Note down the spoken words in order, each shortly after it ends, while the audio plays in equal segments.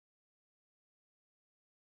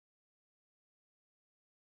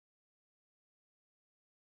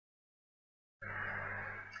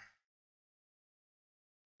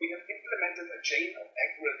implemented a chain of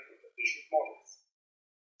accurate and efficient models.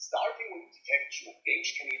 Starting with the detection of gauge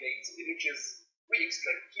candidates and images, we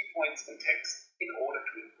extract key points and text in order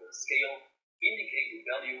to infer scale, indicating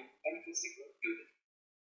value, and physical unity.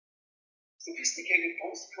 Sophisticated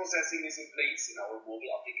post-processing is in place in our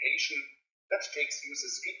mobile application that takes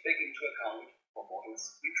users' feedback into account for models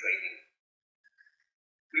retraining.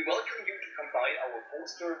 We welcome you to come by our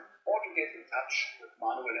poster or to get in touch with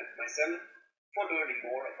Manuel and myself for learning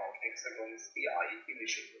more about Hexagon's AI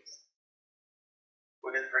initiatives.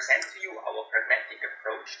 We will present to you our pragmatic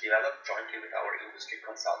approach developed jointly with our industry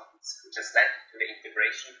consultants, which has led to the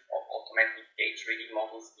integration of automatic gauge reading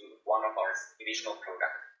models in one of our divisional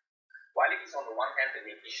products. While it is on the one hand an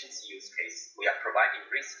efficiency use case, we are providing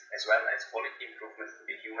risk as well as quality improvements to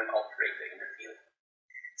the human operator in the field.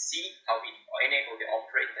 See how we enable the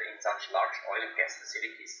operator in such large oil and gas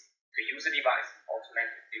facilities to use a device and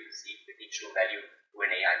automatically receive the digital value through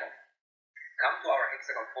an AI model. Come to our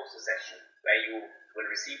Hexagon poster session, where you will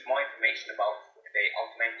receive more information about the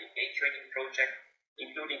automatic gauge reading project,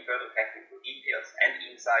 including further technical details and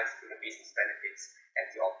insights to the business benefits and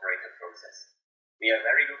the operator process. We are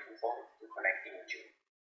very looking forward